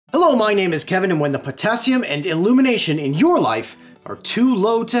Hello, my name is Kevin, and when the potassium and illumination in your life are too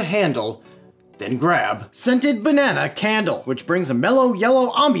low to handle, then grab Scented Banana Candle, which brings a mellow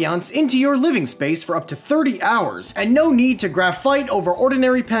yellow ambiance into your living space for up to 30 hours, and no need to graphite over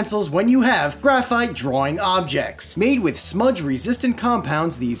ordinary pencils when you have graphite drawing objects. Made with smudge-resistant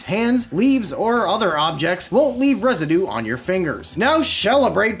compounds, these hands, leaves, or other objects won't leave residue on your fingers. Now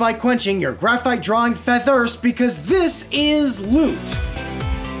celebrate by quenching your graphite drawing thirst, because this is loot.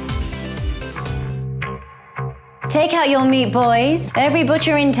 Take out your meat, boys. Every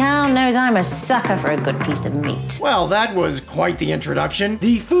butcher in town knows I'm a sucker for a good piece of meat. Well, that was quite the introduction.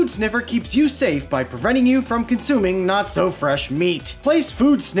 The Food Sniffer keeps you safe by preventing you from consuming not-so-fresh meat. Place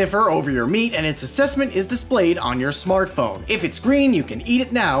Food Sniffer over your meat and its assessment is displayed on your smartphone. If it's green, you can eat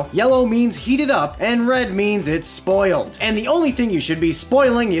it now, yellow means heat it up, and red means it's spoiled. And the only thing you should be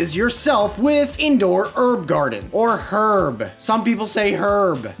spoiling is yourself with Indoor Herb Garden, or herb. Some people say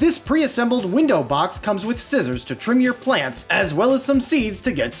herb. This pre-assembled window box comes with scissors to trim your plants, as well as some seeds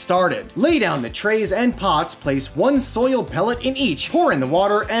to get started. Lay down the trays and pots, place one soil pellet in each, pour in the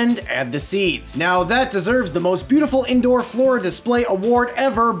water, and add the seeds. Now that deserves the most beautiful indoor flora display award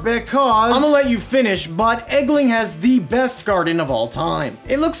ever, because I'm gonna let you finish, but Eggling has the best garden of all time.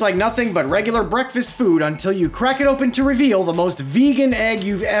 It looks like nothing but regular breakfast food until you crack it open to reveal the most vegan egg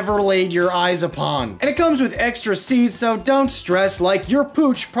you've ever laid your eyes upon. And it comes with extra seeds, so don't stress like your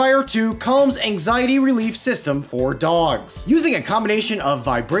pooch prior to Calm's anxiety relief system for dogs. Using a combination of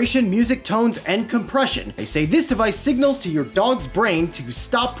vibration, music tones, and compression, they say this device signals to your dog's brain to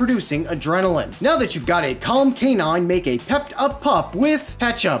stop producing adrenaline. Now that you've got a calm canine, make a pepped up pup with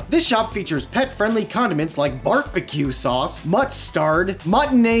ketchup. This shop features pet-friendly condiments like barbecue sauce, mustard,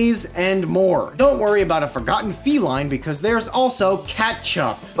 mayonnaise, and more. Don't worry about a forgotten feline because there's also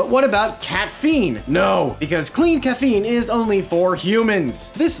catchup. But what about caffeine? No, because clean caffeine is only for humans.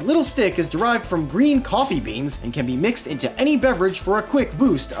 This little stick is derived from green coffee beans and can be mixed into any beverage for a quick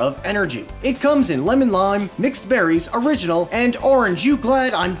boost of energy. It comes in lemon lime, mixed berries, original, and orange. You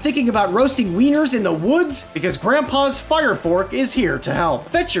glad I'm thinking about roasting wieners in the woods? Because Grandpa's fire fork is here to help.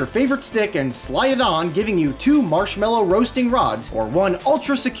 Fetch your favorite stick and slide it on, giving you 2 marshmallow roasting rods or 1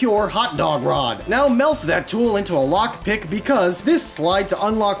 ultra secure hot dog rod. Now melt that tool into a lock pick, because this slide to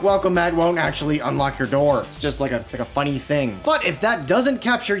unlock welcome mat won't actually unlock your door. It's just like a funny thing. But if that doesn't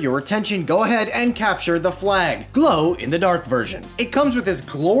capture your attention, go ahead and capture the flag. Glow in the dark version. It comes with this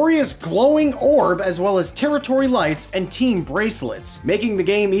glorious glowing orb, as well as territory lights and team bracelets, making the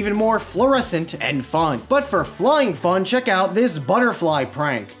game even more fluorescent and fun. But for flying fun, check out this butterfly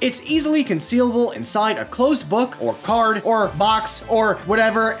prank. It's easily concealable inside a closed book or card or box or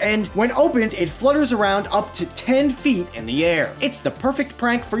whatever, and when opened, it flutters around up to 10 feet in the air. It's the perfect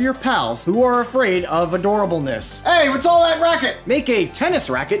prank for your pals who are afraid of adorableness. Hey, what's all that racket? Make a tennis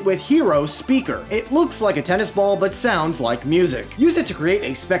racket with Hero Speaker. It looks like a tennis ball but sounds like music. Use it to create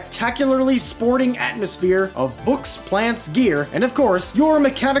a spectacularly sporting atmosphere of books, plants, gear, and of course, your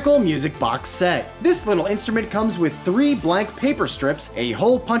mechanical music box set. This little instrument comes with 3 blank paper strips, a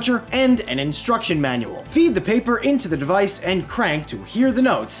hole puncher, and an instruction manual. Feed the paper into the device and crank to hear the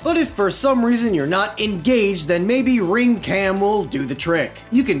notes, but if for some reason you're not engaged, then maybe Ring Cam will do the trick.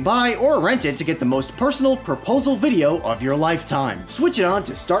 You can buy or rent it to get the most personal proposal video of your lifetime. Switch it on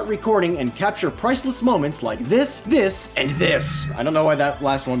to start recording and capture priceless moments like this, and this. I don't know why that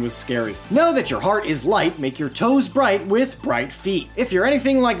last one was scary. Now that your heart is light, make your toes bright with Bright Feet. If you're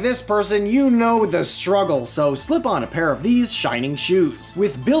anything like this person, you know the struggle, so slip on a pair of these shining shoes.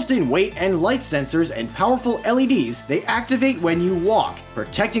 With built-in weight and light sensors and powerful LEDs, they activate when you walk,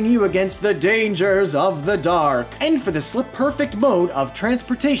 protecting you against the dangers of the dark. And for the slip-perfect mode of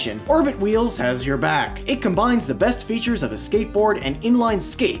transportation, Orbit Wheels has your back. It combines the best features of a skateboard and inline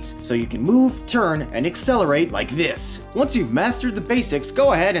skates, so you can move, turn, and accelerate like this. Once you've mastered the basics,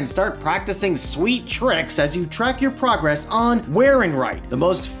 go ahead and start practicing sweet tricks as you track your progress on Wear and Write, the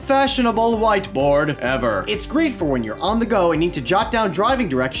most fashionable whiteboard ever. It's great for when you're on the go and need to jot down driving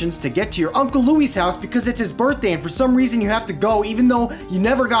directions to get to your Uncle Louie's house because it's his birthday and for some reason you have to go even though you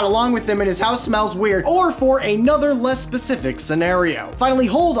never got along with him and his house smells weird, or for another less specific scenario. Finally,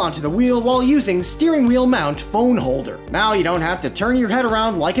 hold onto the wheel while using steering wheel mount phone holder. Now you don't have to turn your head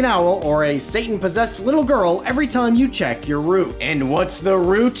around like an owl or a Satan-possessed little girl every time you check your route. And what's the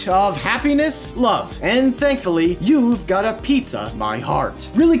root of happiness? Love. And thankfully, you've got a pizza, my heart.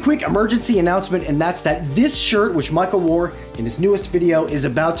 Really quick emergency announcement, and that's that this shirt, which Michael wore in his newest video, is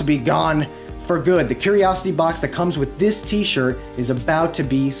about to be gone for good. The Curiosity box that comes with this t-shirt is about to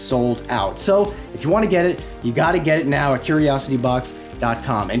be sold out. So if you want to get it, you got to get it now at Curiosity Box.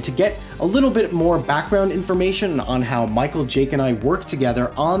 curiosityblock.com. And to get a little bit more background information on how Michael, Jake, and I work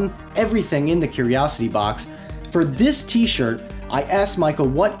together on everything in the Curiosity Box, for this t-shirt, I asked Michael,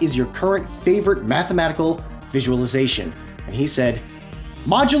 what is your current favorite mathematical visualization? And he said,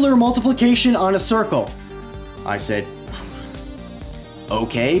 modular multiplication on a circle. I said,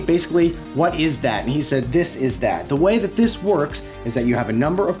 okay, basically, what is that? And he said, this is that. The way that this works is that you have a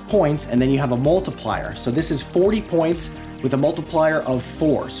number of points and then you have a multiplier. So this is 40 points with a multiplier of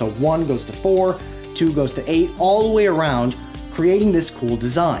 4. So 1 goes to 4, 2 goes to 8, all the way around, creating this cool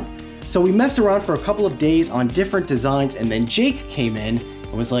design. So we messed around for a couple of days on different designs, and then Jake came in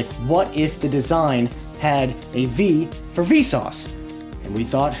and was like, what if the design had a V for Vsauce? And we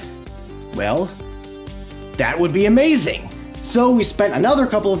thought, well, that would be amazing. So we spent another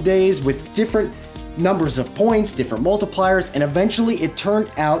couple of days with different numbers of points, different multipliers, and eventually it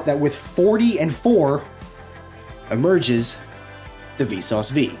turned out that with 40 and 4 emerges the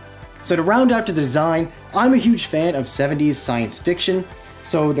Vsauce V. So to round out the design, I'm a huge fan of 70s science fiction,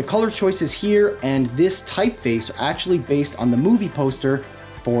 so the color choices here and this typeface are actually based on the movie poster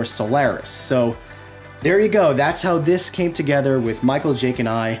for Solaris. So there you go, that's how this came together with Michael, Jake, and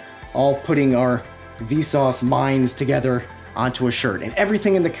I all putting our Vsauce minds together onto a shirt, and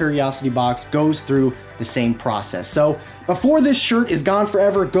everything in the Curiosity Box goes through the same process. So before this shirt is gone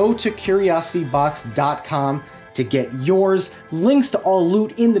forever, go to curiositybox.com to get yours. Links to all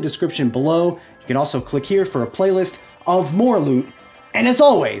loot in the description below. You can also click here for a playlist of more loot. And as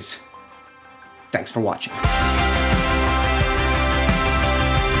always, thanks for watching.